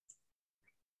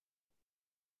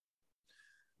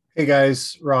Hey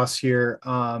guys, Ross here.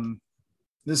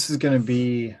 This is going to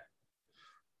be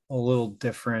a little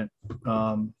different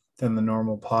than the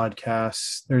normal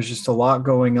podcast. There's just a lot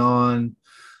going on.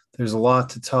 There's a lot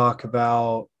to talk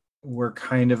about. We're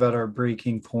kind of at our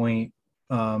breaking point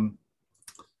um,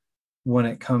 when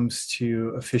it comes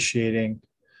to officiating.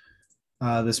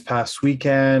 This past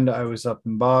weekend, I was up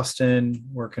in Boston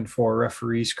working for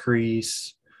Referees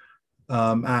Crease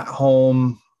at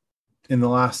home in the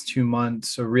last 2 months.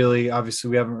 So, really, obviously,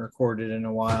 we haven't recorded in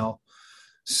a while.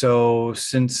 So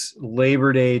since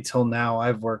Labor Day till now,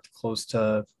 I've worked close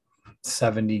to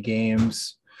 70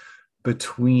 games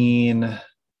between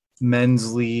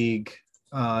men's league,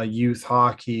 youth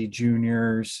hockey,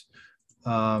 juniors.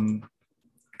 Um,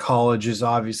 College is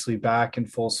obviously back in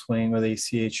full swing with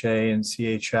ACHA and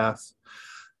CHF.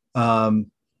 Um,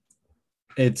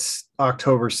 it's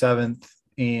October 7th,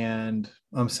 and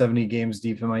I'm 70 games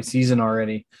deep in my season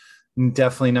already.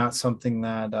 Definitely not something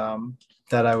that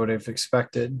I would have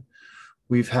expected.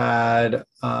 We've had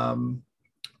on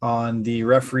the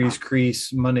referees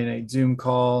crease Monday night Zoom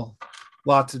call,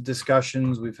 lots of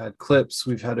discussions. We've had clips,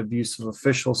 we've had abusive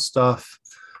official stuff.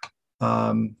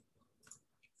 Um,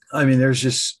 there's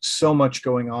just so much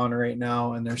going on right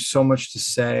now, and there's so much to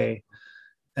say,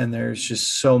 and there's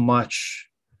just so much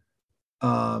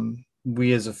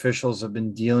we as officials have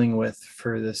been dealing with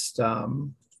for this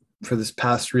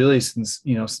past really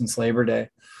since Labor Day,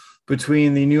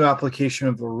 between the new application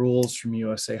of the rules from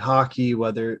USA Hockey,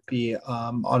 whether it be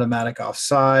automatic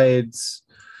offsides,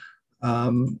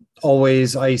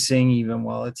 always icing even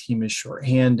while a team is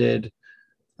shorthanded.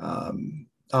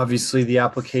 Obviously, the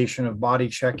application of body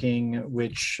checking,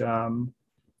 which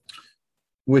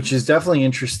is definitely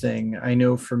interesting. I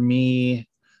know for me,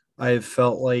 I've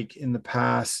felt like in the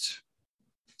past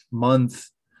month,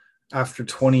 after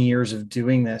 20 years of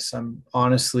doing this,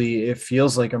 it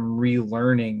feels like I'm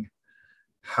relearning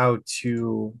how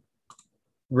to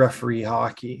referee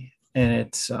hockey, and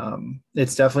it's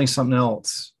definitely something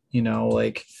else.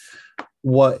 Like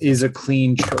what was a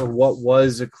clean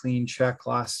check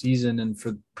last season, and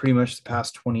for pretty much the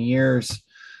past 20 years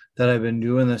that I've been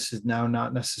doing this, is now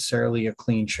not necessarily a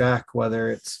clean check.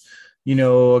 Whether it's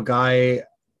a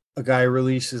guy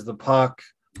releases the puck,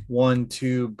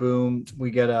 1-2, boom, we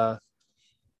get a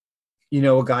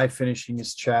guy finishing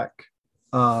his check,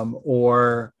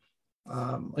 or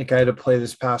like I had to play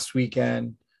this past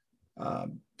weekend.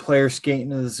 Player skating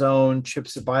to the zone,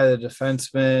 chips it by the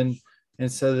defenseman.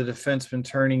 Instead of the defenseman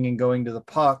turning and going to the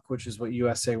puck, which is what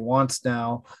USA wants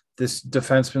now, this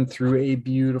defenseman threw a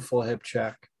beautiful hip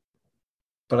check.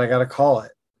 But I got to call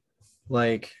it.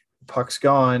 Like, puck's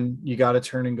gone. You got to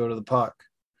turn and go to the puck.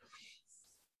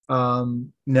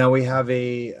 Now we have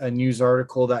a news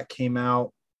article that came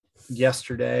out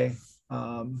yesterday.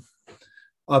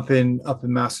 Up in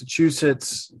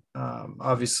Massachusetts.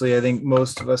 Obviously, I think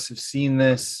most of us have seen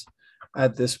this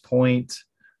at this point.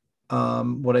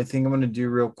 What I think I'm going to do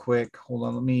real quick, hold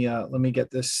on, let me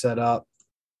get this set up.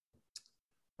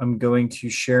 I'm going to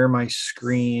share my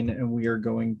screen, and we are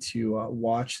going to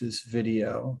watch this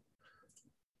video.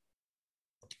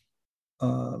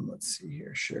 Let's see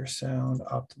here, share sound,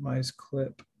 optimize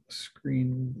clip,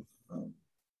 screen.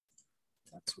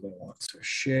 That's what I want. So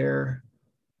share.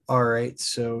 All right,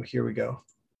 so here we go.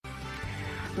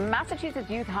 Massachusetts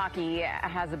youth hockey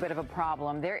has a bit of a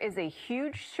problem. There is a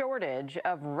huge shortage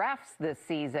of refs this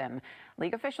season.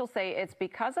 League officials say it's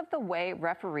because of the way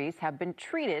referees have been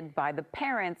treated by the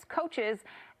parents, coaches,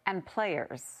 and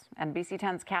players. NBC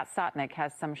 10's Kat Sotnick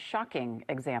has some shocking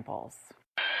examples.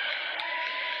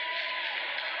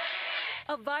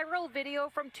 A viral video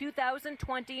from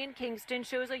 2020 in Kingston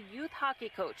shows a youth hockey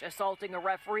coach assaulting a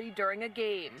referee during a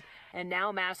game. And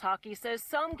now Mass Hockey says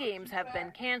some games have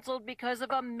been canceled because of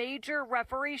a major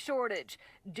referee shortage,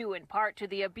 due in part to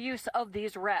the abuse of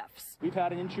these refs. We've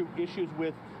had issues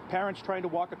with parents trying to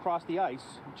walk across the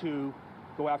ice to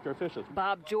go after officials.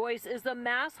 Bob Joyce is the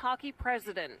Mass Hockey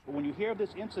president. When you hear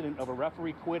this incident of a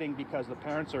referee quitting because the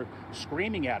parents are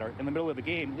screaming at her in the middle of the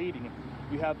game, leaving,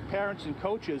 you have parents and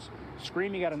coaches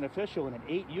screaming at an official in an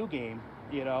 8U game,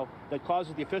 that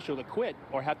causes the official to quit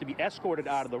or have to be escorted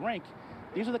out of the rink.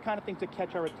 These are the kind of things that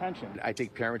catch our attention. I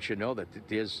think parents should know that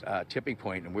there's a tipping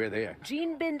point and we're there.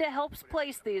 Gene Binda helps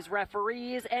place these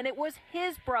referees, and it was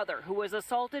his brother who was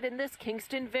assaulted in this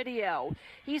Kingston video.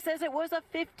 He says it was a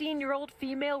 15-year-old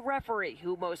female referee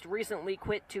who most recently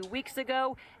quit 2 weeks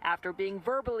ago after being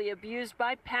verbally abused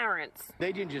by parents.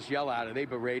 They didn't just yell at her, they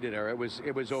berated her. It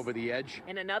was over the edge.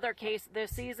 In another case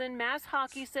this season, Mass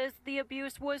Hockey says the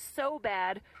abuse was so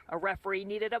bad, a referee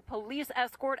needed a police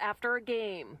escort after a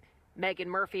game. Megan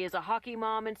Murphy is a hockey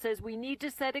mom and says we need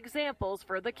to set examples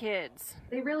for the kids.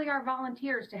 They really are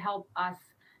volunteers to help us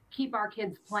keep our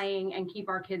kids playing and keep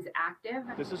our kids active.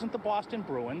 This isn't the Boston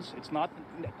Bruins. It's not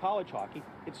college hockey.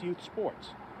 It's youth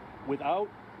sports. Without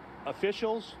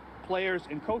officials, players,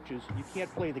 and coaches, you can't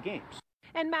play the games.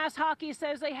 And Mass Hockey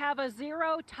says they have a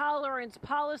zero tolerance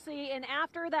policy, and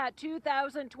after that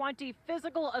 2020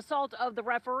 physical assault of the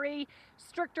referee,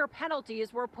 stricter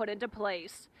penalties were put into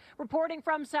place. Reporting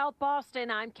from South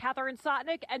Boston, I'm Catherine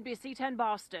Sotnick, NBC 10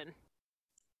 Boston.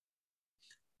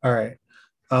 All right.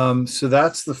 So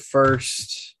that's the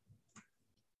first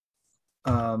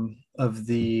of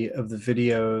the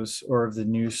videos or of the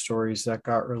news stories that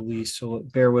got released. So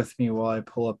bear with me while I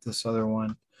pull up this other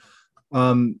one.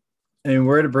 And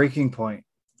we're at a breaking point.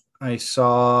 I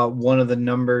saw one of the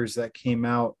numbers that came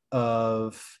out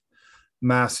of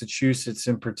Massachusetts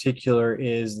in particular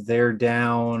is they're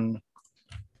down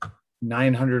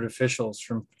 900 officials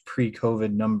from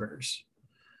pre-COVID numbers.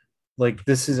 Like,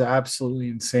 this is absolutely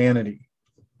insanity.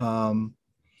 And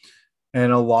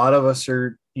a lot of us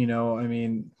are, a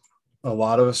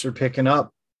lot of us are picking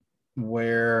up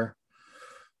where,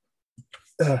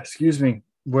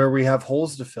 where we have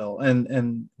holes to fill.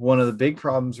 And one of the big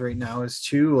problems right now is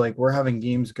too, like, we're having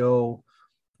games go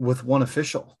with one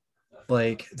official.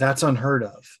 Like, that's unheard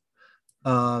of.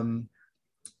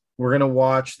 We're going to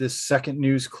watch this second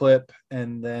news clip,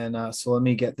 and then, so let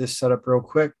me get this set up real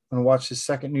quick. I'm going to watch this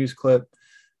second news clip,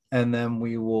 and then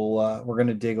we're going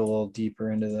to dig a little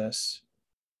deeper into this.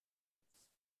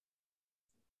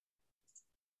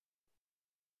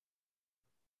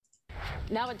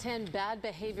 Now at 10, bad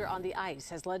behavior on the ice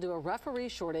has led to a referee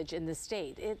shortage in the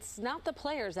state. It's not the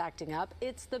players acting up,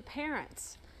 it's the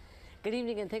parents. Good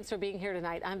evening and thanks for being here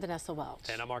tonight. I'm Vanessa Welch.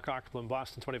 And I'm Mark Ockerblin,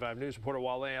 Boston 25 News reporter.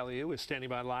 Wale Aliu is standing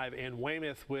by live in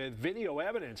Weymouth with video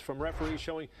evidence from referees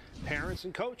showing parents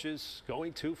and coaches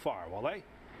going too far. Wale?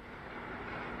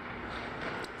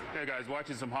 Hey guys,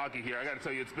 watching some hockey here. I got to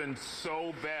tell you, it's been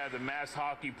so bad. The Mass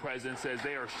Hockey president says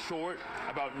they are short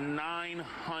about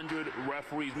 900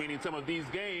 referees, meaning some of these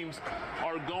games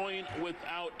are going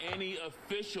without any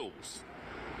officials.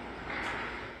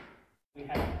 We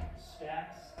have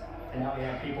stats, and now we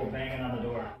have people banging on the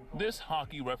door. This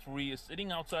hockey referee is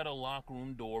sitting outside a locker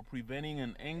room door, preventing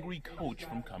an angry coach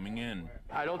from coming in.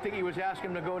 I don't think he was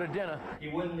asking him to go to dinner. He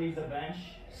wouldn't leave the bench,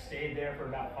 stayed there for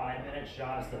about 5 minutes,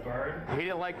 shot us the bird. He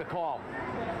didn't like the call.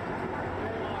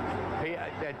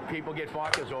 That people get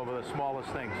bonkers over the smallest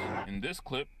things. In this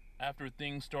clip, after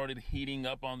things started heating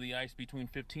up on the ice between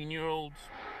 15-year-olds,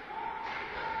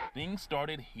 things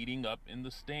started heating up in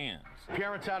the stands.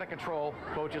 Parents out of control,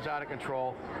 coaches out of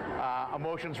control,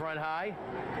 emotions run high,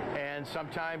 and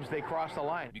sometimes they cross the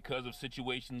line. Because of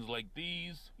situations like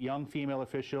these, Young female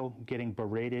official getting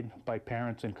berated by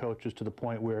parents and coaches to the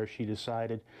point where she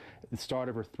decided at the start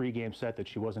of her 3-game set that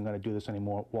she wasn't going to do this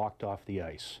anymore, walked off the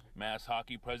ice. Mass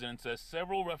Hockey president says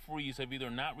several referees have either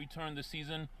not returned this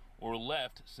season or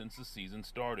left since the season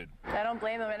started. I don't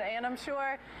blame them, and I'm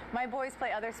sure my boys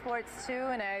play other sports too,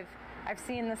 and I've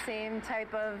seen the same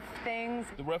type of things.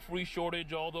 The referee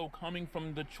shortage, although coming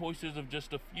from the choices of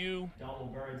just a few, Double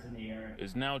birds in the air,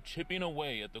 is now chipping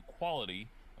away at the quality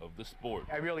of the sport.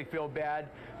 I really feel bad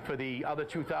for the other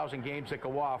 2,000 games that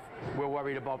go off. We're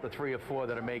worried about the 3 or 4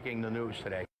 that are making the news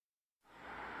today.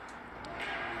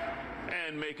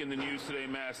 And making the news today,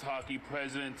 Mass Hockey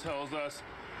president tells us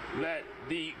that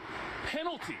the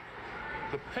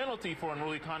penalty for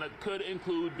unruly conduct could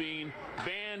include being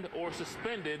banned or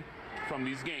suspended from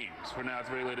these games. For now, it's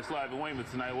the very latest live in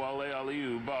Weymouth tonight. Wale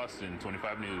Aliu, Boston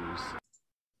 25 News.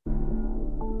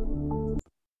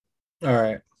 All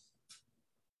right.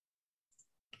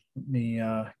 Let me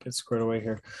get squared away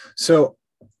here. So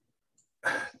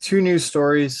 2 news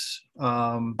stories.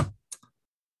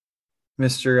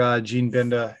 Mr. Gene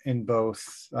Binda in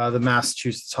both, the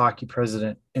Massachusetts hockey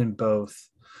president in both,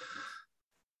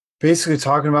 basically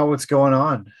talking about what's going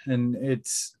on. And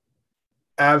it's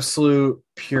absolute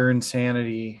pure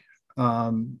insanity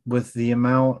with the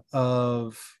amount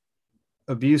of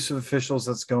abusive officials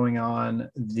that's going on,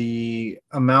 the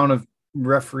amount of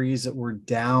referees that were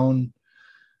down.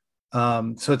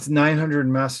 So it's 900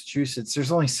 in Massachusetts.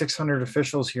 There's only 600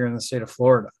 officials here in the state of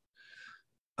Florida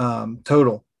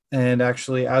total. And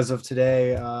actually, as of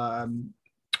today,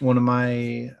 one of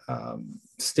my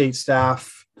state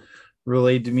staff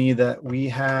relayed to me that we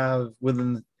have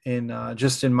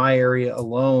just in my area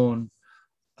alone,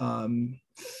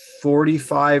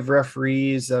 45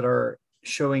 referees that are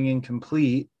showing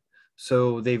incomplete.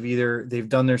 So they've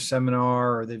done their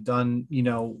seminar or they've done,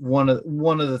 one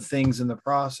of the things in the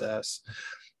process,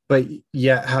 but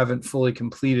yet haven't fully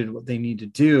completed what they need to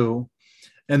do.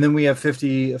 And then we have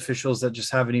 50 officials that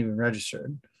just haven't even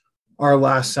registered. Our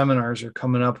last seminars are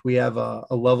coming up. We have a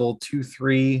level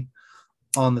 2-3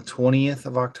 on the 20th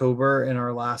of October, and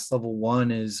our last level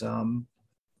 1 is on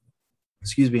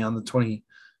the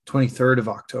 23rd of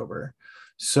October.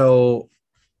 So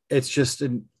it's just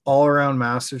an all-around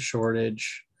massive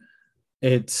shortage.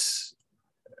 It's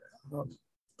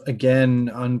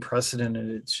again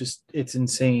unprecedented. It's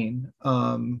insane.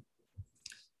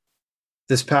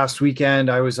 This past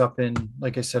weekend, I was up in,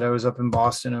 like I said, I was up in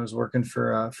Boston. I was working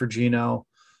for Gino.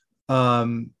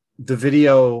 The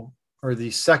video, or the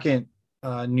second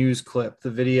news clip, the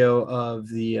video of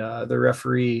the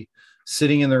referee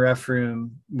sitting in the ref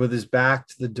room with his back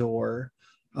to the door,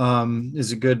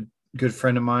 is a good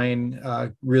friend of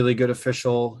mine, really good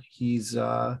official. He's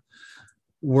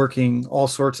working all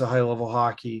sorts of high level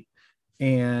hockey,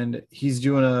 and he's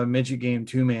doing a midget game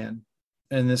 2-man.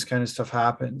 And this kind of stuff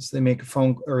happens. They make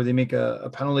a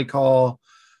penalty call.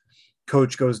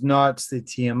 Coach goes nuts. They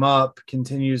tee him up,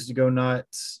 continues to go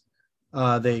nuts.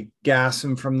 They gas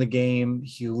him from the game.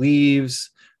 He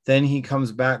leaves. Then he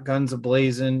comes back, guns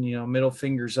a-blazing, middle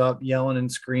fingers up, yelling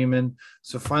and screaming.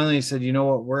 So finally he said, you know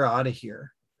what, we're out of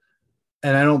here.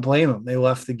 And I don't blame them. They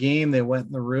left the game. They went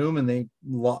in the room and they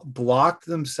blocked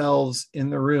themselves in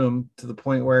the room to the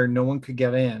point where no one could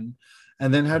get in,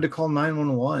 and then had to call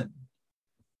 911.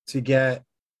 To get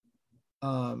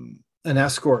an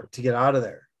escort to get out of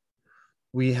there.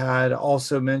 We had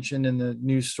also mentioned in the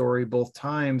news story both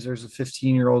times, there's a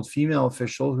 15-year-old female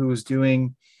official who was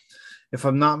doing, if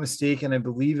I'm not mistaken, I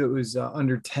believe it was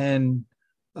under 10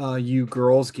 U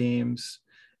girls games,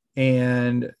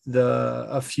 and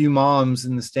a few moms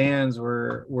in the stands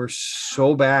were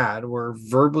so bad, were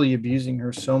verbally abusing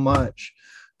her so much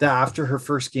that after her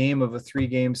first game of a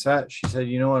 3-game set, she said,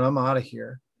 you know what, I'm out of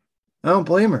here. I don't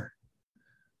blame her.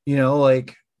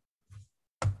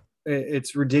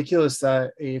 It's ridiculous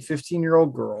that a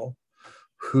 15-year-old girl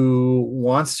who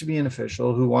wants to be an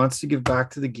official, who wants to give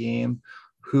back to the game,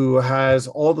 who has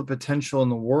all the potential in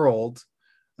the world.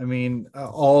 I mean,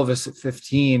 all of us at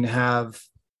 15 have,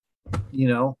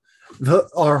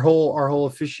 our whole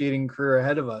officiating career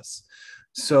ahead of us.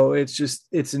 So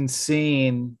it's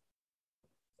insane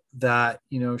that,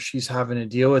 she's having to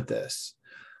deal with this.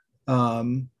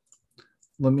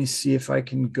 Let me see if I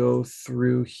can go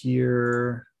through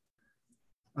here.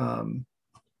 Let me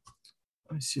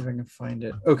see if I can find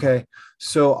it. Okay.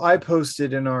 So I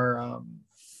posted in our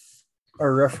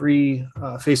referee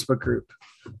Facebook group.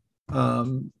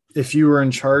 If you were in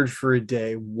charge for a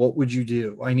day, what would you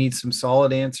do? I need some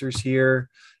solid answers here.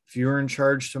 If you were in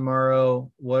charge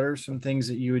tomorrow, what are some things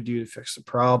that you would do to fix the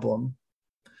problem?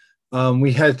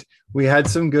 We had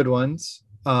some good ones.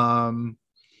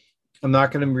 I'm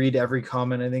not going to read every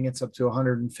comment. I think it's up to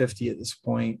 150 at this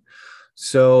point.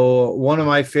 So one of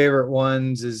my favorite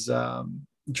ones is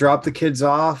drop the kids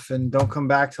off and don't come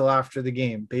back till after the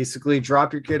game. Basically,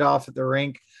 drop your kid off at the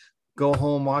rink, go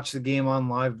home, watch the game on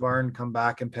Live Barn, come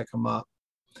back and pick them up.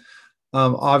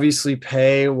 Obviously,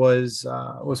 pay was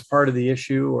part of the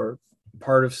issue, or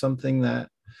part of something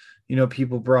that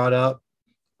people brought up.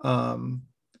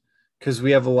 Because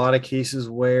we have a lot of cases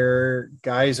where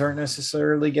guys aren't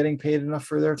necessarily getting paid enough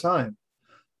for their time.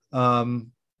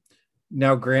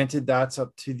 Now, granted, that's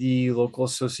up to the local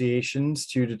associations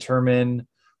to determine,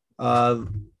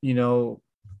 the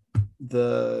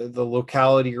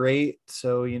locality rate.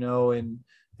 So,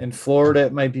 in Florida,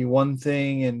 it might be one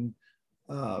thing,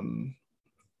 and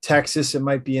Texas, it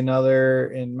might be another.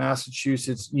 In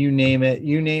Massachusetts, you name it,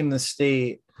 you name the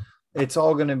state, it's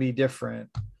all going to be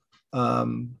different.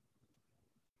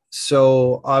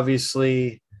 So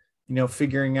obviously,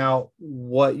 figuring out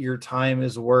what your time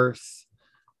is worth,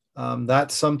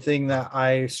 that's something that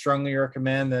I strongly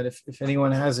recommend, that if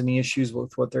anyone has any issues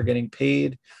with what they're getting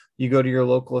paid, you go to your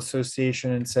local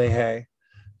association and say, hey,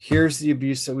 here's the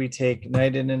abuse that we take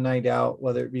night in and night out,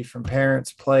 whether it be from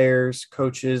parents, players,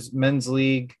 coaches, men's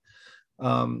league,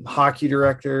 hockey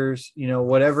directors,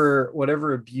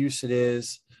 whatever abuse it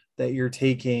is that you're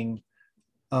taking,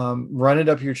 run it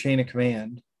up your chain of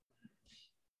command.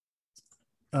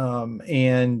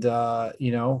 And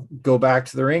go back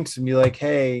to the rinks and be like,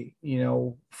 hey,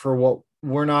 for what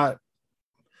we're not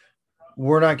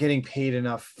getting paid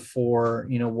enough for,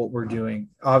 what we're doing.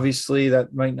 Obviously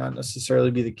that might not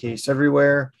necessarily be the case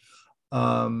everywhere.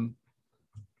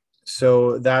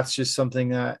 So that's just something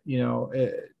that,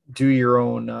 do your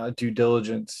own due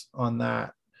diligence on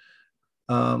that.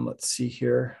 Let's see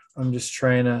here. I'm just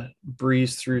trying to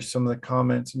breeze through some of the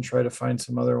comments and try to find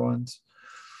some other ones.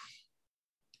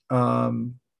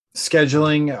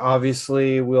 scheduling,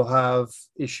 obviously we'll have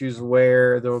issues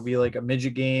where there will be like a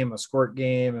midget game, a squirt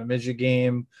game, a midget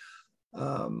game,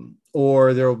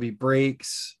 or there will be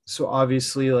breaks. So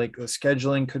obviously like the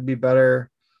scheduling could be better.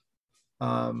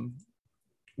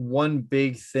 One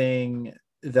big thing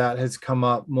that has come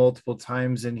up multiple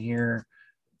times in here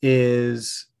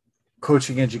is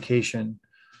coaching education.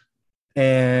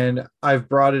 And I've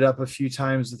brought it up a few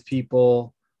times with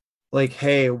people like,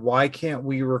 hey, why can't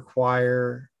we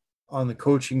require on the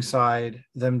coaching side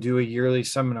them do a yearly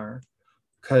seminar?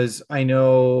 Because I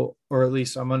know, or at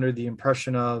least I'm under the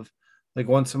impression of, like,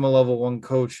 once I'm a level 1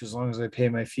 coach, as long as I pay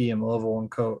my fee, I'm a level 1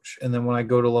 coach. And then when I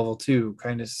go to level 2,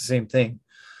 kind of it's the same thing.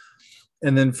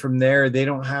 And then from there, they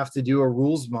don't have to do a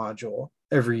rules module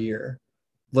every year.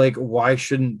 Like, why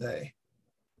shouldn't they?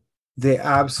 They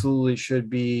absolutely should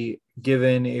be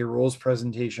given a rules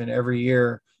presentation every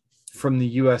year from the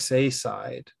USA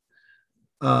side.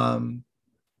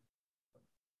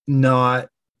 Not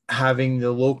having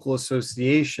the local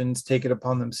associations take it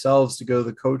upon themselves to go to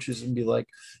the coaches and be like,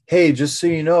 hey, just so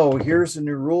you know, here's the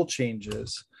new rule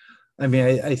changes. I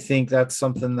mean, I think that's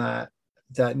something that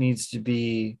needs to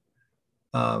be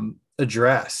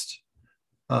addressed.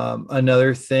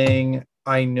 Another thing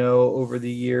I know over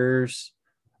the years,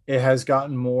 it has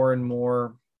gotten more and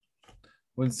more, I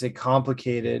wouldn't say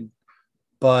complicated,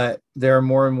 but there are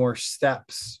more and more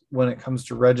steps when it comes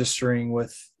to registering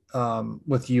with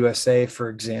USA, for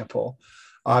example.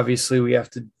 Obviously we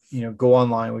have to, go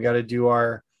online. We got to do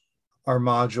our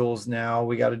modules now.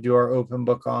 We got to do our open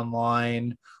book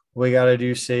online. We got to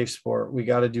do Safe Sport. We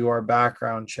got to do our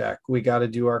background check. We got to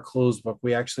do our closed book.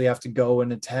 We actually have to go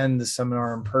and attend the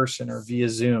seminar in person or via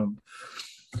Zoom.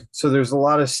 So there's a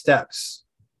lot of steps.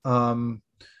 I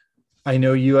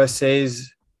know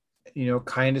USA's,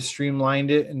 kind of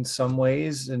streamlined it in some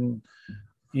ways. And,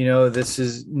 this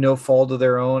is no fault of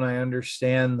their own. I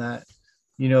understand that,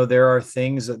 there are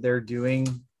things that they're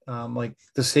doing, like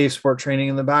the Safe Sport training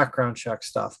and the background check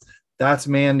stuff. That's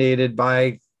mandated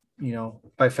by,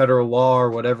 by federal law or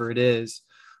whatever it is.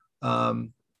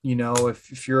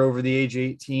 If you're over the age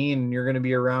 18 and you're going to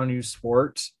be around youth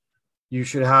sports, you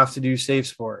should have to do Safe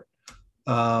Sport.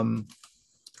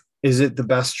 Is it the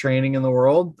best training in the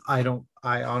world? I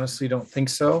honestly don't think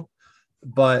so,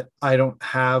 but I don't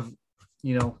have,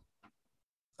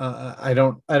 I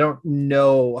don't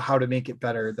know how to make it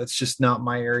better. That's just not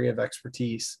my area of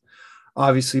expertise.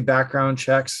 Obviously background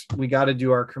checks, we got to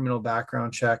do our criminal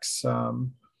background checks,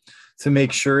 to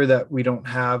make sure that we don't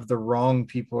have the wrong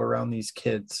people around these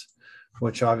kids,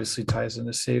 which obviously ties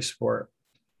into Safe Sport.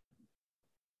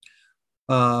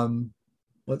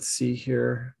 Let's see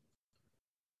here.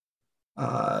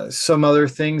 Some other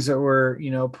things that were,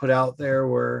 put out there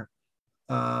were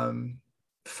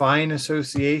fine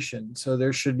association. So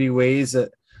there should be ways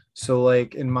that, so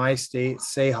like in my state,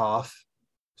 SAHOF,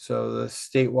 so the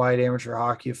statewide amateur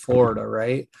hockey of Florida,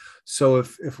 right? So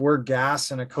if we're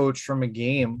gassing a coach from a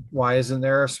game, why isn't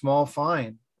there a small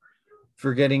fine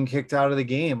for getting kicked out of the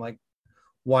game? Like,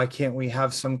 why can't we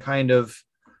have some kind of,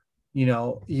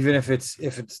 even if it's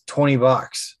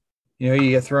 $20, you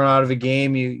get thrown out of a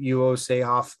game, you owe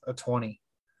SAHOF a 20,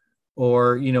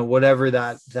 or, whatever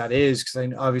that is.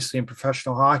 Because obviously in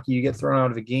professional hockey, you get thrown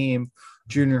out of a game.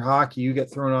 Junior hockey, you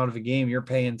get thrown out of a game, you're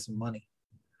paying some money.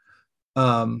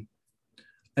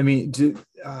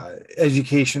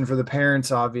 Education for the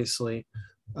parents, obviously.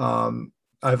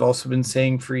 I've also been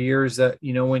saying for years that,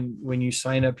 when you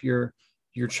sign up your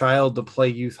child to play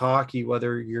youth hockey,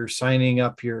 whether you're signing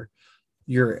up your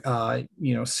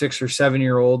 6 or 7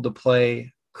 year old to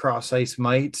play cross ice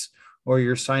mites, or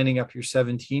you're signing up your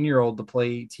 17-year-old to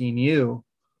play 18U,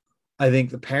 I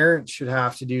think the parents should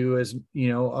have to do as,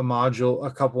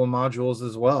 a couple of modules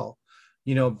as well.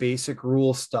 Basic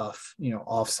rule stuff,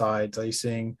 offsides,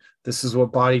 icing. This is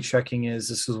what body checking is.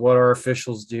 This is what our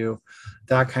officials do,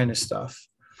 that kind of stuff.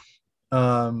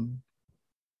 I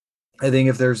think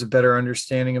if there's a better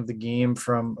understanding of the game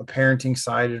from a parenting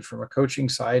side and from a coaching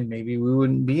side, maybe we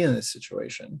wouldn't be in this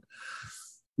situation.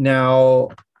 Now,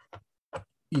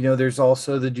 there's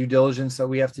also the due diligence that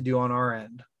we have to do on our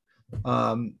end.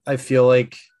 I feel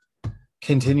like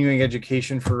continuing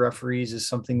education for referees is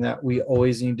something that we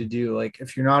always need to do. Like,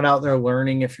 if you're not out there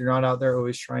learning, if you're not out there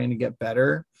always trying to get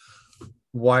better,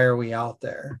 why are we out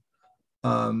there?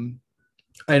 I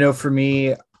know for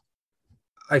me,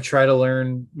 I try to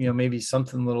learn, maybe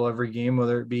something little every game,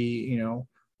 whether it be,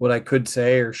 what I could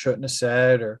say or shouldn't have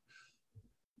said, or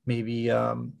maybe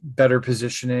better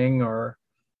positioning, or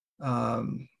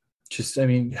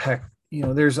heck,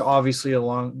 there's obviously a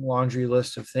long laundry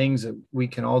list of things that we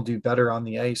can all do better on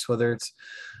the ice, whether it's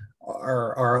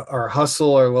our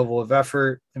hustle, our level of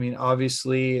effort. I mean,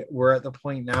 obviously we're at the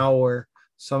point now where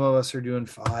some of us are doing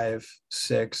 5,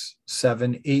 6,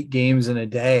 7, 8 games in a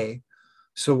day.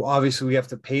 So obviously we have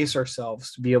to pace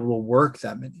ourselves to be able to work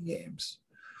that many games.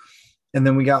 And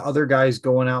then we got other guys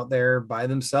going out there by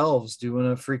themselves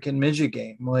doing a freaking midget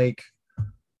game. Like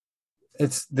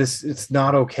it's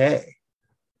not okay.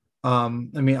 I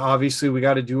mean, obviously we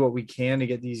got to do what we can to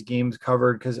get these games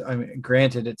covered, because I mean,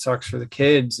 granted, it sucks for the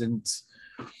kids and it's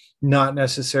not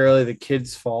necessarily the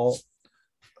kids' fault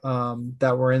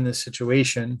that we're in this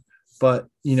situation. But,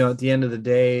 you know, at the end of the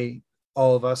day,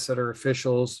 all of us that are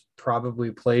officials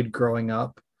probably played growing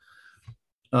up.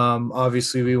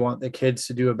 Obviously, we want the kids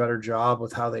to do a better job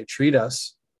with how they treat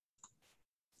us,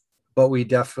 but we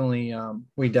definitely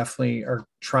are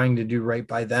trying to do right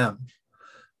by them.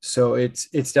 So it's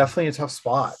definitely a tough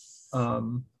spot. I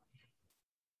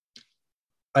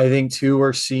think too,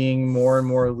 we're seeing more and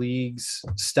more leagues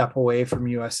step away from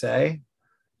USA.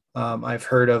 I've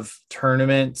heard of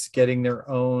tournaments getting their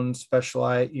own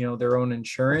specialized, you know, their own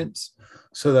insurance,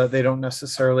 so that they don't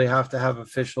necessarily have to have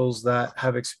officials that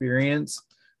have experience,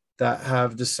 that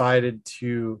have decided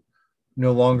to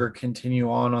no longer continue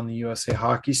on the USA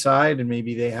Hockey side. And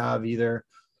maybe they're either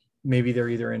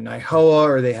in NIHOA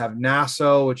or they have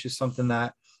NASO, which is something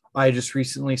that I just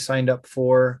recently signed up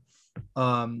for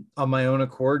on my own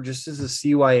accord, just as a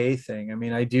CYA thing. I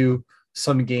mean, I do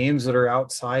some games that are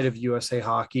outside of USA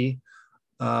Hockey.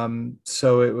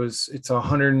 So it's a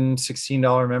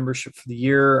 $116 membership for the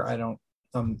year.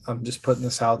 I'm just putting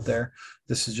this out there.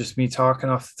 This is just me talking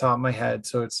off the top of my head.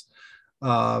 So it's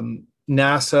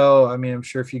NASO. I mean, I'm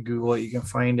sure if you Google it, you can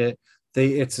find it.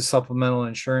 It's a supplemental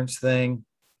insurance thing.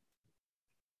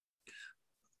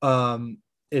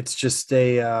 It's just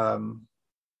a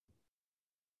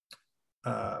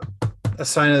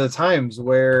sign of the times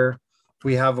where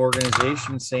we have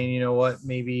organizations saying, you know what,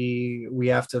 maybe we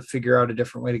have to figure out a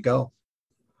different way to go.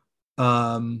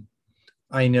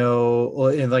 I know,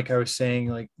 and like I was saying,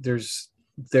 like there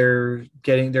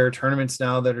are tournaments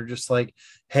now that are just like,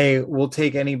 hey, we'll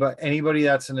take anybody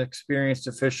that's an experienced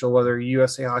official, whether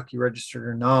USA Hockey registered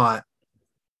or not.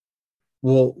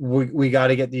 We got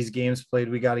to get these games played.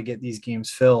 We got to get these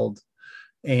games filled.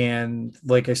 And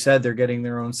like I said, they're getting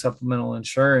their own supplemental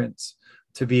insurance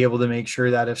to be able to make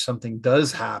sure that if something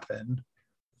does happen,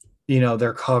 you know,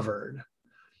 they're covered.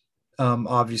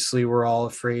 Obviously we're all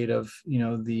afraid of, you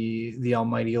know, the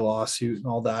almighty lawsuit and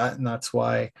all that. And that's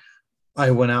why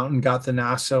I went out and got the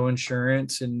NASO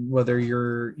insurance. And whether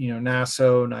you're, you know,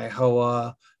 NASO,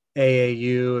 NIHOA,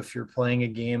 AAU, if you're playing a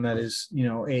game that is, you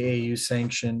know, AAU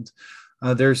sanctioned,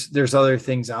 there's other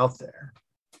things out there.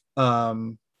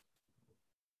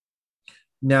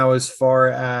 Now, as far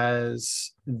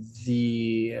as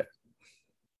the,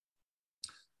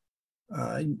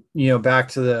 you know, back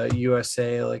to the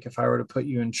USA, like if I were to put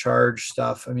you in charge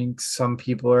stuff, I mean, some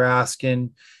people are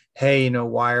asking, hey, you know,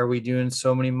 why are we doing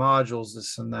so many modules,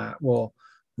 this and that? Well,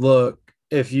 look,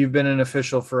 if you've been an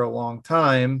official for a long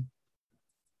time,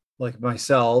 like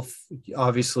myself,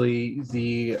 obviously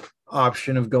the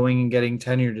option of going and getting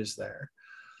tenured is there.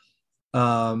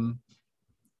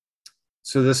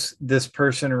 So this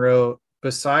person wrote,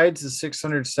 besides the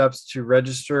 600 steps to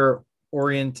register,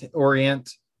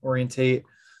 orientate,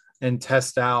 and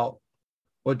test out,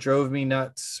 what drove me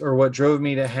nuts, or what drove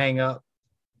me to hang up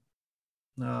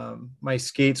my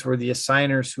skates, were the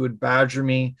assigners who would badger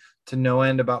me to no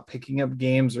end about picking up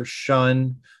games, or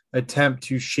attempt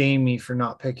to shame me for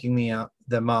not picking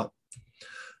them up.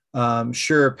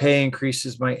 Sure, pay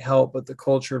increases might help, but the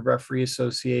culture of referee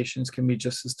associations can be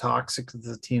just as toxic as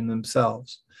the team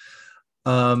themselves.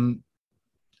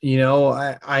 You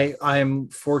know, I'm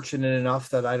fortunate enough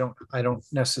that I don't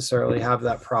necessarily have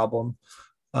that problem.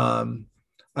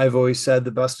 I've always said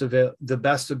the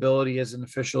best ability as an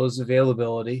official is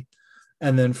availability.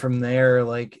 And then from there,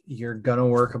 like, you're going to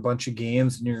work a bunch of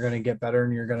games and you're going to get better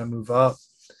and you're going to move up.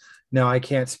 Now, I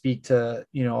can't speak to,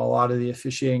 you know, a lot of the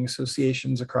officiating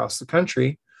associations across the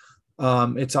country.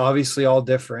 It's obviously all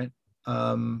different.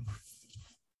 I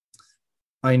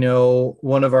know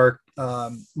one of our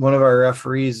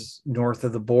referees north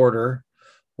of the border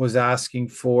was asking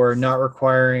for not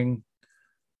requiring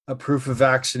a proof of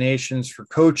vaccinations for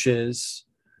coaches,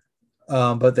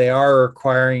 but they are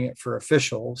requiring it for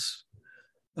officials.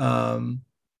 Aside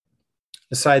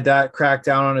that, crack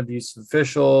down on abusive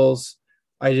officials.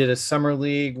 I did a summer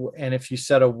league, and if you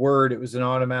said a word, it was an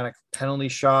automatic penalty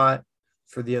shot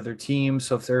for the other team.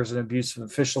 So if there's an abusive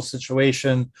official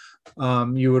situation,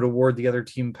 you would award the other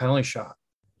team a penalty shot.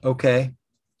 Okay,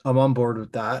 I'm on board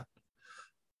with that.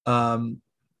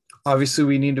 obviously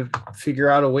we need to figure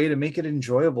out a way to make it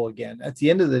enjoyable again. At the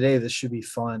end of the day, this should be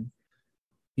fun.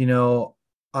 You know,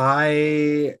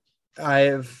 I've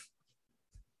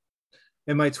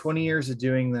in my 20 years of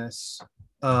doing this,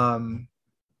 I've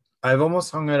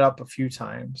almost hung it up a few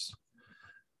times.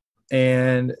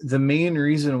 And the main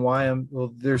reason why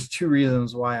there's two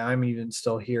reasons why I'm even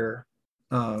still here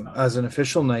as an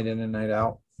official night in and night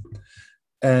out.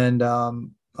 And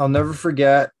I'll never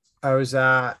forget, I was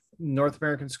at North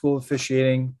American School of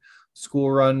Officiating,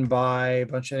 school run by a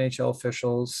bunch of NHL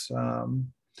officials,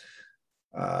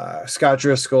 Scott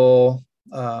Driscoll,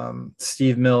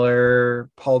 Steve Miller,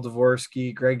 Paul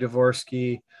Dvorsky, Greg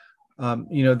Dvorsky,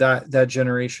 that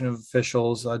generation of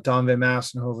officials, Don Van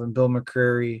Massenhoven, Bill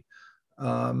McCreary,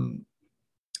 Dan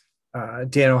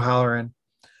O'Halloran.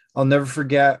 I'll never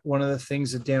forget one of the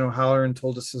things that Dan O'Halloran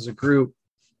told us as a group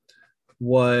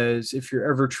was, if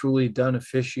you're ever truly done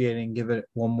officiating, give it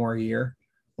one more year.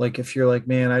 Like if you're like,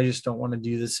 man, I just don't want to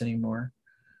do this anymore.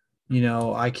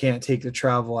 I can't take the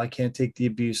travel. I can't take the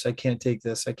abuse. I can't take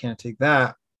this. I can't take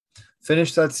that.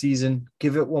 Finish that season,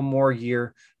 give it one more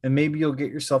year, and maybe you'll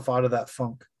get yourself out of that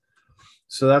funk.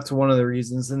 So that's one of the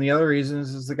reasons. And the other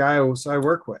reasons is the guy I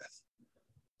work with.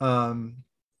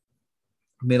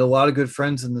 Made a lot of good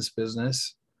friends in this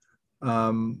business.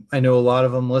 I know a lot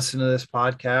of them listen to this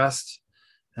podcast,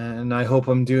 and I hope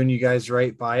I'm doing you guys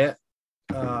right by it.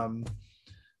 I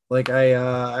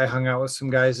hung out with some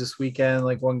guys this weekend.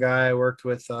 Like one guy I worked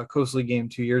with Coast League game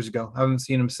 2 years ago. I haven't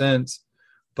seen him since,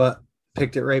 but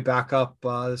picked it right back up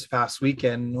this past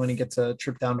weekend. When he gets a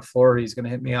trip down to Florida, he's going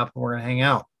to hit me up and we're going to hang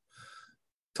out.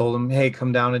 Told him, hey,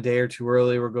 come down a day or two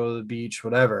early. We'll go to the beach,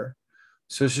 whatever.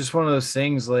 So it's just one of those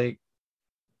things like,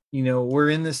 we're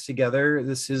in this together.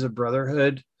 This is a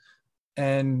brotherhood.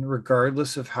 And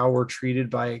regardless of how we're treated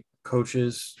by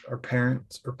coaches or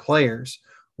parents or players,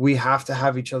 we have to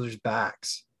have each other's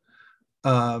backs.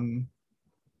 I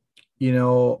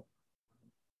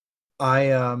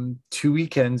 2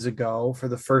 weekends ago, for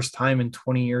the first time in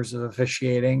 20 years of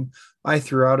officiating, I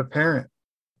threw out a parent.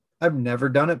 I've never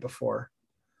done it before,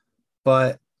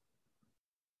 but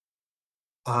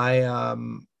I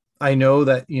know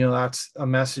that, that's a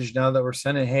message now that we're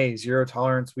sending. Hey, zero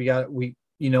tolerance. We got to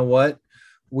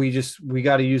use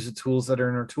the tools that are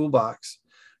in our toolbox.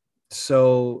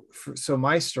 So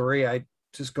my story, I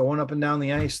just going up and down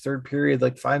the ice, third period,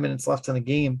 like 5 minutes left in the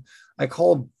game, I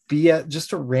called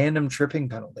just a random tripping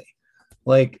penalty.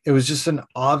 Like it was just an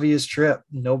obvious trip,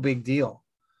 no big deal.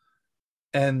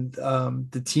 And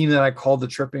the team that I called the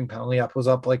tripping penalty up was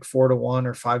up like 4-1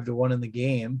 or 5-1 in the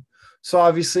game. So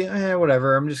obviously,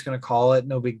 whatever, I'm just going to call it,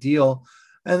 no big deal.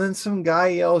 And then some guy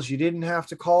yells, "You didn't have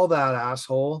to call that,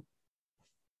 asshole."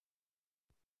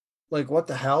 Like, what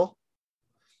the hell?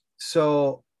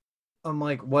 So I'm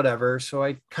like, whatever. So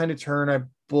I kind of turn, I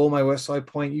blow my whistle, I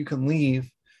point, "You can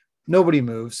leave." Nobody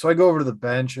moves. So I go over to the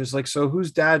bench. It's like, so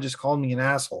whose dad just called me an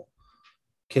asshole?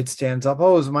 Kid stands up.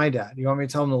 "Oh, it was my dad. You want me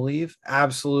to tell him to leave?"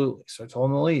 "Absolutely." So I told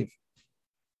him to leave.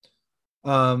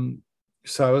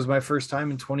 So it was my first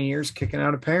time in 20 years kicking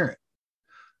out a parent.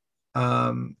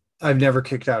 I've never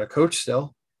kicked out a coach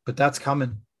still, but that's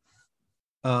coming.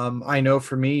 I know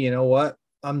for me, you know what?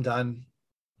 I'm done.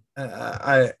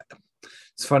 It's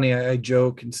funny. I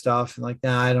joke and stuff and like,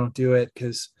 nah, I don't do it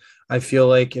because I feel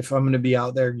like if I'm going to be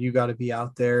out there, you got to be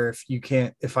out there.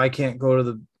 If I can't go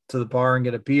to the bar and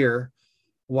get a beer,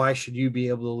 why should you be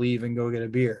able to leave and go get a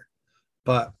beer?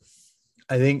 But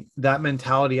I think that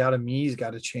mentality out of me has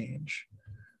got to change,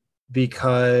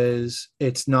 because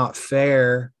it's not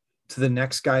fair to the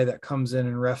next guy that comes in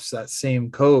and refs that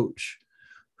same coach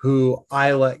who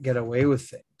I let get away with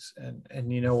things.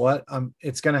 And you know what?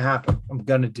 It's going to happen. I'm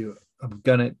going to do it.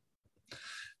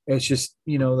 It's just,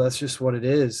 that's just what it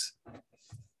is.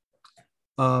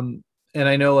 And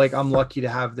I know, like, I'm lucky to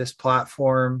have this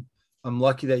platform. I'm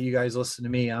lucky that you guys listen to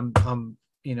me.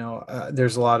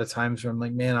 There's a lot of times where I'm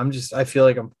like, man, I feel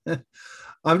like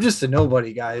I'm just a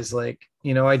nobody, guys. Like,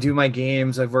 I do my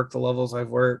games. I've worked the levels I've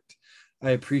worked. I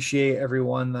appreciate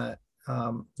everyone that,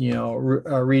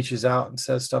 reaches out and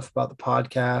says stuff about the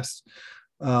podcast.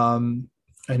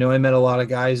 I know I met a lot of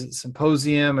guys at the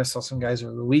symposium. I saw some guys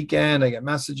over the weekend. I get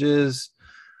messages.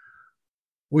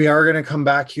 We are going to come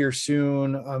back here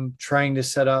soon. I'm trying to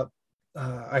set up.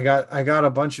 I got a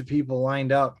bunch of people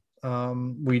lined up.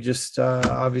 We just,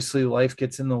 obviously life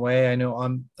gets in the way. I know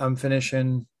I'm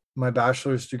finishing my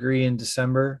bachelor's degree in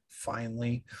December.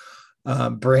 Finally,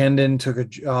 Brandon took a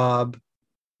job.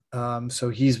 So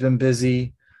he's been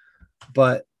busy,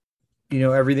 but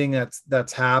everything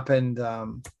that's happened,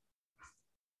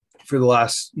 for the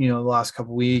last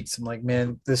couple of weeks, I'm like,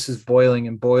 man, this is boiling.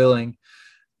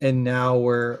 And now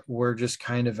we're just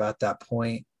kind of at that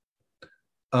point.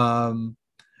 And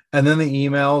then the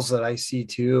emails that I see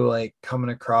too, like coming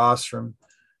across from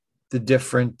the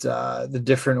different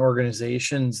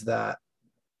organizations that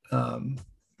I'm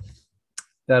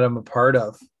a part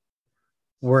of.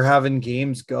 We're having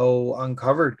games go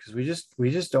uncovered because we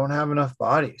just don't have enough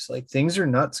bodies. Like, things are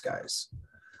nuts, guys.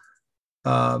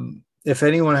 If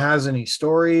anyone has any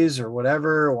stories or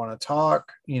whatever, or want to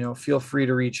talk, feel free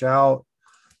to reach out.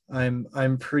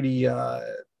 I'm pretty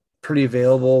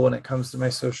available when it comes to my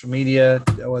social media,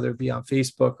 whether it be on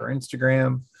Facebook or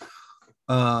Instagram.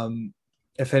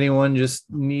 If anyone just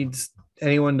needs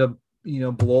anyone to,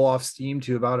 blow off steam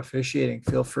to about officiating,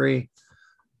 feel free.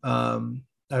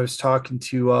 I was talking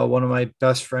to one of my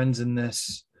best friends in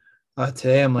this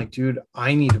today. I'm like, dude,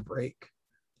 I need a break.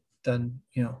 Done,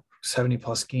 70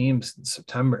 plus games in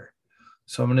September.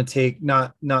 So I'm going to take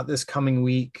not this coming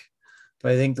week,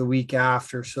 but I think the week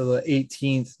after. So the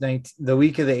 18th, 19th, the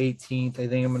week of the 18th, I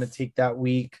think I'm going to take that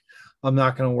week. I'm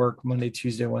not going to work Monday,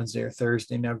 Tuesday, Wednesday, or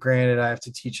Thursday. Now, granted, I have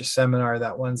to teach a seminar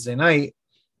that Wednesday night,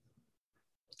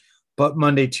 but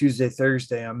Monday, Tuesday,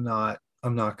 Thursday, I'm not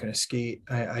going to skate.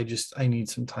 I need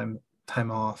some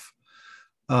time off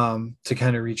to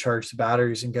kind of recharge the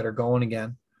batteries and get her going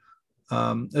again.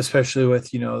 Especially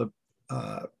with, the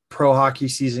pro hockey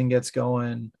season gets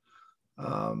going.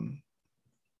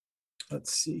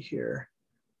 Let's see here.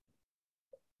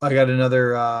 I got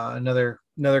another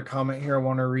comment here I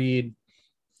want to read.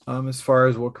 As far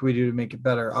as what can we do to make it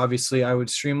better? Obviously, I would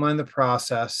streamline the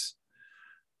process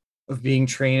of being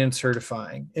trained and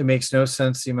certifying. It makes no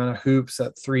sense the amount of hoops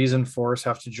that 3s and 4s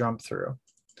have to jump through.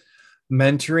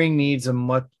 Mentoring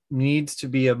needs to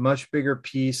be a much bigger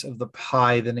piece of the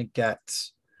pie than it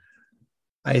gets.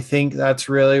 I think that's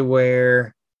really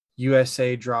where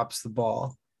USA drops the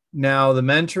ball. Now, the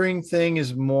mentoring thing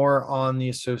is more on the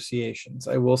associations.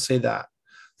 I will say that.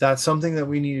 That's something that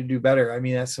we need to do better. I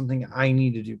mean, that's something I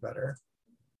need to do better.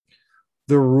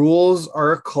 The rules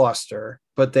are a cluster,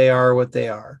 but they are what they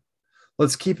are.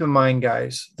 Let's keep in mind,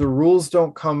 guys, the rules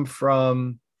don't come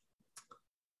from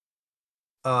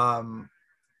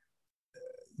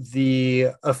the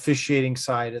officiating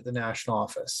side at the national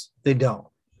office. They don't.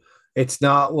 It's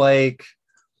not like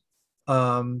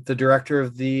the director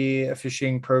of the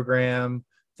officiating program,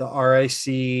 the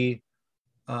RIC,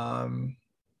 and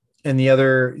the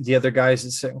other guys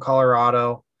that sit in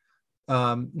Colorado,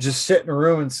 just sit in a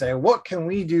room and say, what can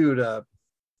we do to,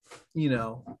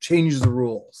 change the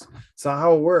rules? It's not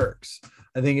how it works.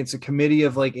 I think it's a committee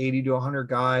of like 80 to 100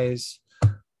 guys.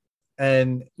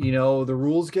 And, the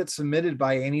rules get submitted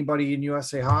by anybody in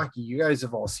USA Hockey. You guys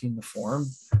have all seen the form.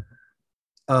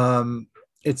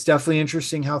 It's definitely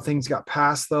interesting how things got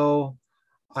passed, though.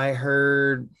 I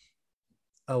heard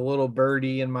a little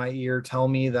birdie in my ear tell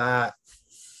me that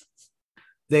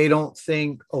they don't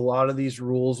think a lot of these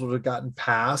rules would have gotten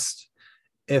passed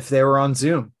if they were on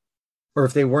Zoom or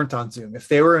if they weren't on Zoom. If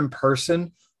they were in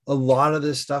person, a lot of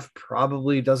this stuff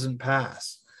probably doesn't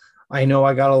pass. I know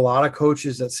I got a lot of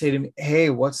coaches that say to me, hey,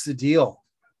 what's the deal?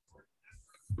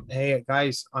 Hey,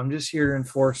 guys, I'm just here to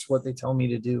enforce what they tell me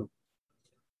to do.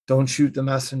 Don't shoot the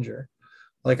messenger.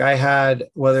 Like I had,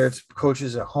 whether it's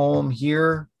coaches at home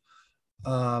here,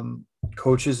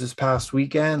 coaches this past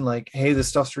weekend, like, hey, this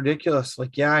stuff's ridiculous.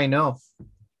 Like, yeah, I know.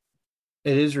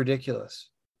 It is ridiculous.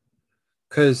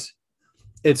 Because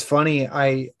it's funny,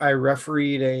 I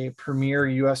refereed a premier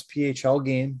USPHL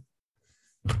game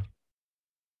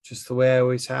just the way I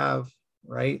always have,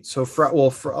 right? So,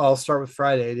 I'll start with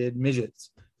Friday. I did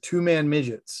midgets, 2-man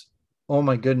midgets. Oh,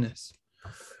 my goodness.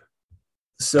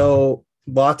 So,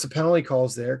 lots of penalty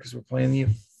calls there because we're playing the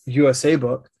USA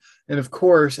book. And, of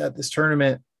course, at this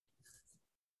tournament,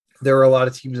 there were a lot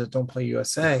of teams that don't play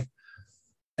USA.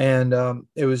 And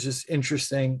it was just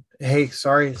interesting. Hey,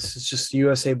 sorry, it's just the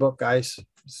USA book, guys.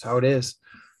 That's how it is.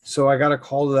 So I got a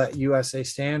call to that USA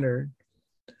standard.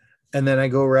 And then I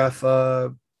go ref.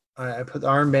 I put the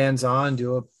armbands on,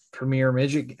 do a premier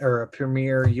midget or a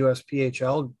premier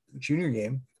USPHL junior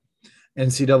game.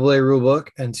 NCAA rulebook,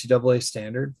 NCAA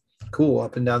standard. Cool.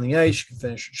 Up and down the ice. You can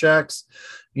finish your checks.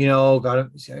 You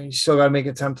still got to make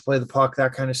an attempt to play the puck,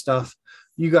 that kind of stuff.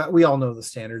 We all know the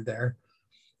standard there.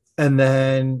 And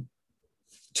then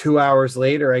 2 hours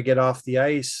later, I get off the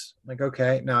ice. I'm like,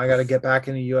 okay, now I got to get back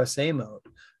into USA mode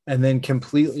and then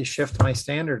completely shift my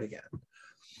standard again.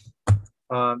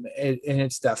 And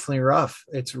it's definitely rough.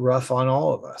 It's rough on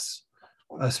all of us,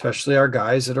 especially our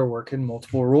guys that are working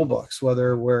multiple rule books,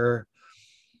 whether we're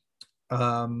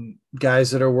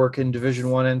guys that are working Division I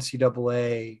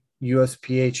NCAA,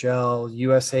 USPHL,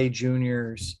 USA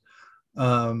juniors,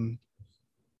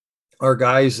 are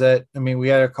guys that, I mean, we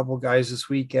had a couple guys this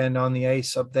weekend on the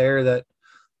ice up there that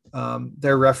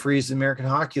they're referees in the American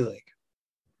Hockey League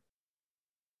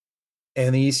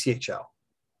and the ECHL.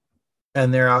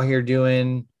 And they're out here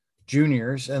doing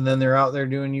juniors, and then they're out there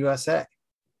doing USA.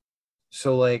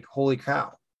 So, like, holy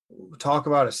cow, talk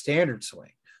about a standard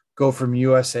swing. Go from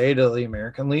USA to the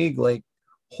American League, like,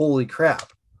 holy crap.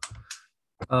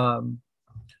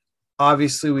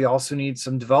 Obviously, we also need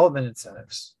some development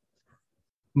incentives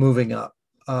moving up.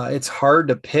 It's hard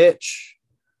to pitch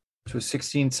to a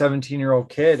 16, 17-year-old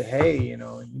kid, hey, you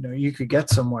know, you could get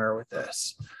somewhere with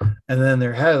this. And then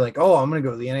their head like, oh, I'm going to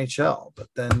go to the NHL. But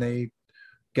then they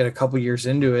get a couple years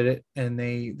into it and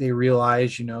they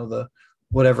realize, you know, the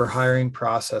whatever hiring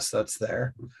process that's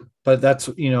there. But that's,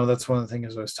 you know, that's one of the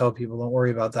things I always tell people, don't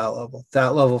worry about that level.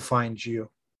 That level finds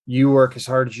you. You work as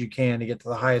hard as you can to get to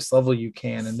the highest level you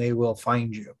can, and they will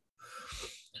find you.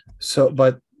 So,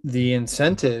 but the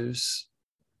incentives,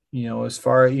 you know, as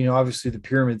far, you know, obviously the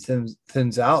pyramid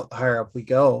thins out the higher up we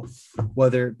go,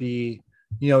 whether it be,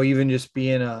 you know, even just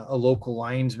being a local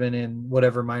linesman in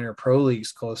whatever minor pro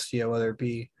leagues close to you, whether it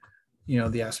be, you know,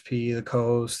 the SP, the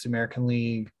Coast, the American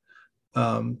League,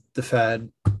 the Fed,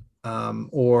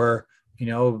 or, you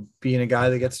know, being a guy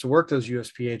that gets to work those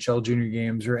USPHL junior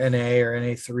games or NA or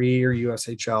NA3 or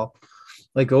USHL,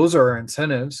 like those are our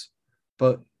incentives,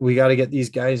 but we got to get these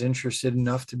guys interested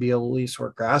enough to be able to at least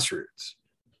work grassroots.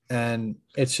 And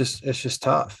it's just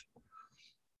tough.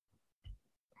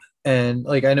 And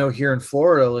like, I know here in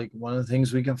Florida, like one of the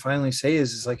things we can finally say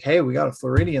is like, hey, we got a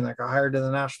Floridian that got hired to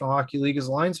the National Hockey League as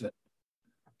a linesman.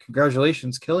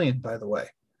 Congratulations, Killian, by the way.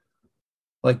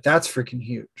 Like, that's freaking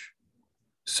huge.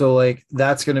 So like,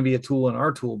 that's going to be a tool in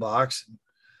our toolbox.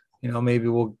 You know, maybe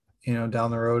we'll, you know,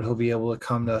 down the road, he'll be able to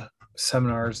come to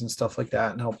seminars and stuff like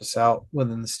that and help us out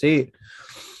within the state.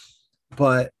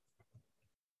 But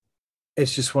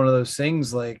it's just one of those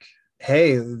things like,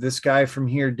 hey, this guy from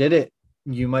here did it.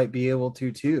 You might be able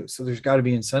to too. So there's got to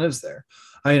be incentives there.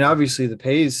 I mean, obviously the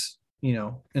pay's, you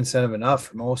know, incentive enough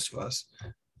for most of us.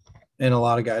 And a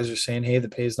lot of guys are saying, hey, the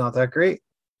pay's not that great.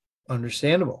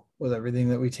 Understandable with everything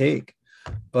that we take.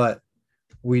 But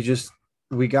we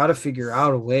got to figure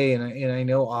out a way. And I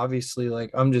know obviously,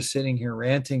 like, I'm just sitting here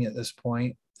ranting at this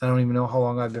point. I don't even know how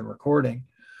long I've been recording.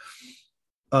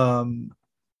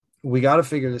 We got to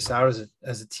figure this out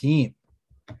as a team,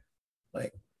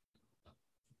 like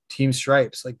team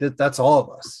stripes, like that's all of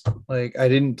us. Like, I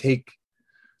didn't take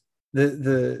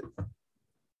the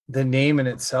name in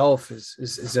itself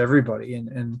is everybody.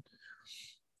 And,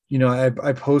 you know,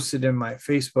 I posted in my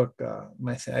Facebook,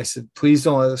 I said, please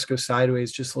don't let this go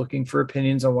sideways. Just looking for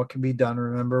opinions on what can be done.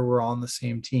 Remember, we're all on the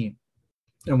same team,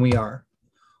 and we are.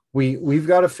 We've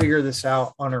got to figure this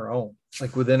out on our own,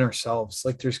 like within ourselves.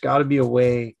 Like, there's got to be a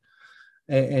way.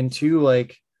 And two,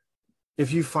 like,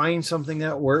 if you find something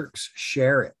that works,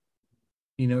 share it.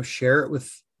 You know, share it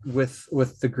with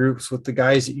the groups, with the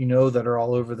guys that you know that are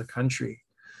all over the country.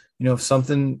 You know, if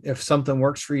something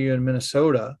works for you in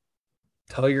Minnesota,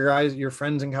 tell your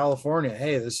friends in California,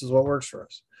 hey, this is what works for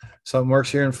us. Something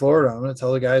works here in Florida, I'm going to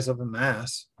tell the guys up in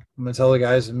Mass. I'm going to tell the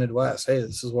guys in Midwest, hey,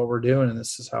 this is what we're doing and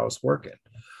this is how it's working.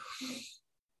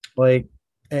 Like,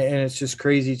 and it's just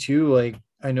crazy too. Like,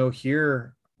 I know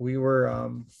here we were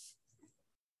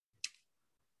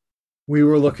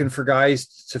looking for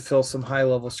guys to fill some high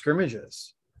level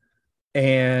scrimmages,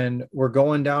 and we're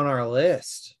going down our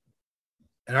list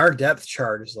and our depth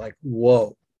chart is like,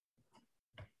 whoa.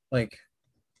 Like,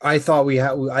 I thought we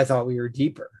were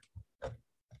deeper,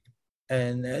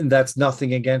 and that's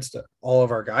nothing against all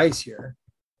of our guys here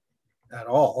at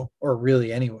all, or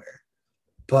really anywhere,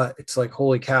 but it's like,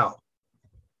 holy cow.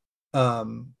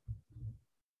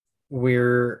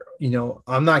 We're, you know,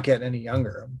 I'm not getting any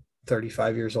younger. I'm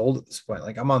 35 years old at this point.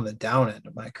 Like, I'm on the down end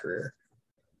of my career.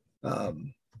 I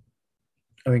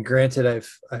mean, granted,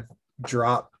 I've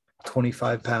dropped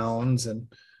 25 pounds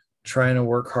and trying to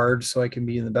work hard so I can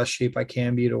be in the best shape I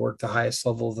can be to work the highest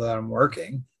level that I'm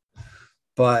working.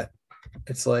 But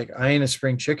it's like, I ain't a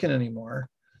spring chicken anymore.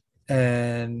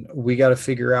 And we got to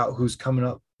figure out who's coming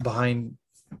up behind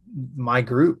my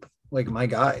group, like my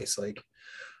guys. Like,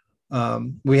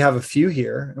 we have a few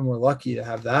here and we're lucky to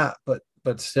have that, but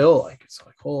still, like, it's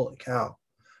like, holy cow.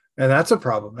 And that's a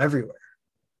problem everywhere.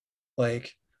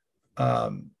 Like,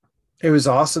 it was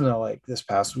awesome though. Like, this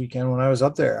past weekend when I was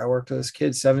up there, I worked with this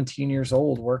kid, 17 years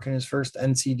old, working his first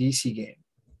NCDC game.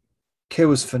 Kid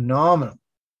was phenomenal.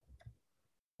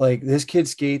 Like, this kid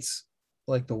skates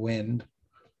like the wind.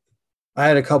 I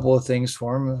had a couple of things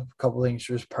for him, a couple of things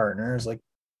for his partners. Like,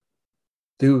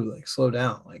 dude, like, slow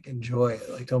down, like, enjoy it.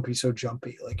 Like, don't be so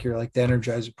jumpy. Like, you're like the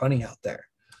Energizer Bunny out there.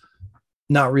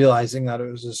 not realizing that it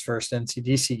was his first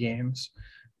NCDC games.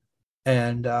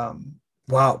 And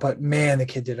wow, but man, the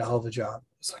kid did a hell of a job.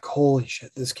 It's like, holy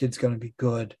shit, this kid's going to be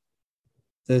good.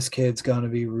 This kid's going to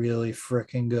be really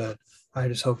freaking good. I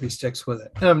just hope he sticks with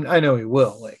it. And I know he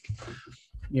will. Like,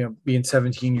 you know, being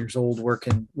 17 years old,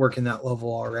 working that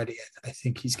level already, I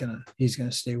think he's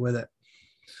gonna stay with it.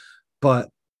 But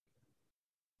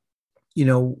you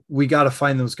know, we got to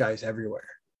find those guys everywhere.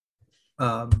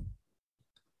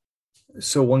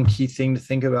 So one key thing to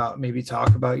think about, maybe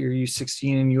talk about your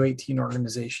U16 and U18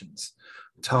 organizations.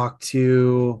 Talk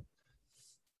to,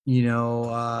 you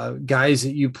know, guys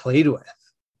that you played with.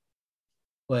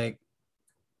 Like,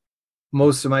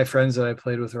 most of my friends that I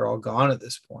played with are all gone at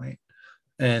this point.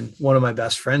 And one of my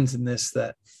best friends in this,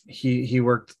 that he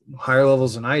worked higher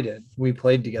levels than I did. We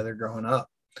played together growing up.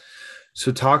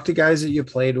 So talk to guys that you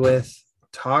played with,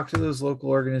 talk to those local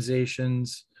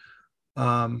organizations,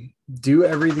 do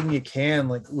everything you can.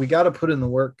 Like, we got to put in the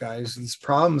work, guys. This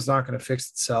problem is not going to fix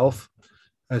itself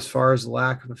as far as the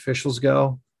lack of officials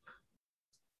go.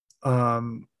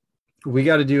 We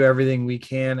got to do everything we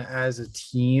can as a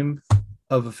team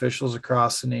of officials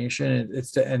across the nation.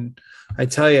 And I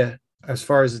tell you, as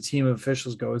far as the team of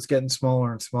officials go, it's getting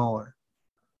smaller and smaller.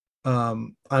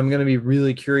 I'm going to be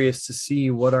really curious to see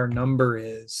what our number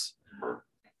is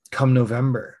come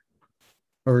November,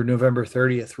 or November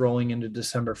 30th, rolling into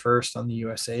December 1st on the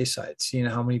USA side, seeing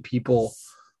how many people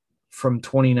from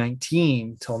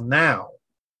 2019 till now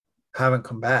haven't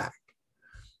come back.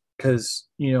 Because,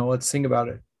 you know, let's think about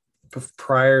it.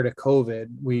 Prior to COVID,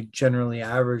 we generally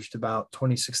averaged about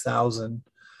 26,000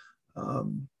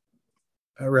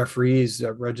 referees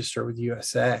that register with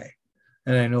USA.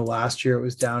 And I know last year it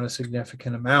was down a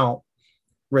significant amount,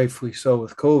 rightfully so,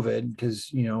 with COVID,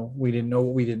 because, you know, we didn't know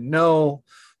what we didn't know.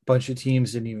 A bunch of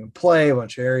teams didn't even play, a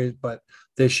bunch of areas. But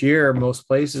this year, most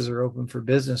places are open for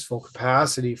business, full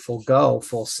capacity, full go,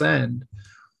 full send.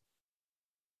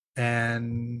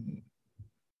 And,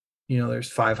 you know,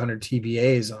 there's 500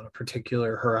 TBAs on a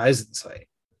particular Horizon site.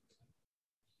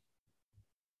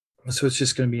 So it's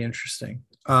just going to be interesting.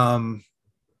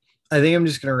 I think I'm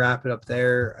just going to wrap it up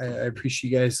there. I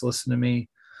appreciate you guys listening to me.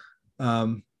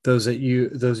 Those of you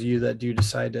that do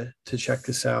decide to check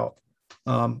this out.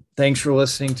 Thanks for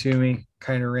listening to me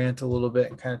kind of rant a little bit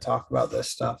and kind of talk about this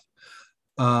stuff.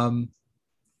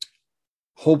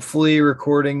 Hopefully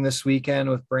recording this weekend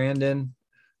with Brandon.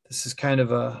 This is kind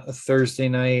of a Thursday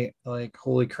night, like,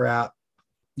 holy crap,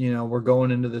 you know, we're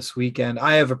going into this weekend.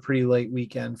 I have a pretty late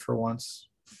weekend for once,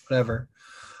 whatever,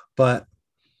 but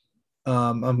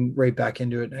I'm right back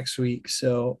into it next week.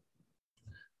 So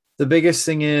the biggest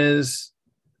thing is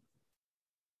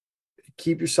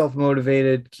keep yourself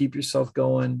motivated, keep yourself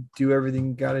going, do everything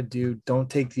you got to do. Don't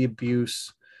take the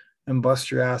abuse and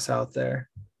bust your ass out there.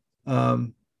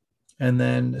 And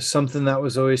then something that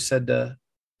was always said to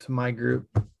my group,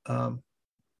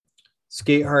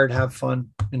 skate hard, have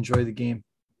fun, enjoy the game.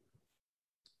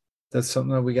 That's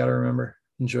something that we got to remember.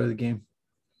 Enjoy the game.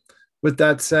 With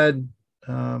that said,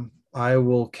 I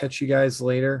will catch you guys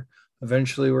later.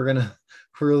 Eventually we're going to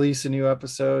release a new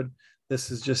episode. This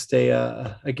is just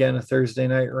again, a Thursday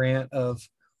night rant of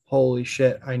holy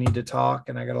shit, I need to talk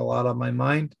and I got a lot on my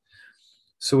mind.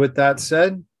 So with that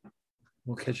said,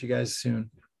 we'll catch you guys soon.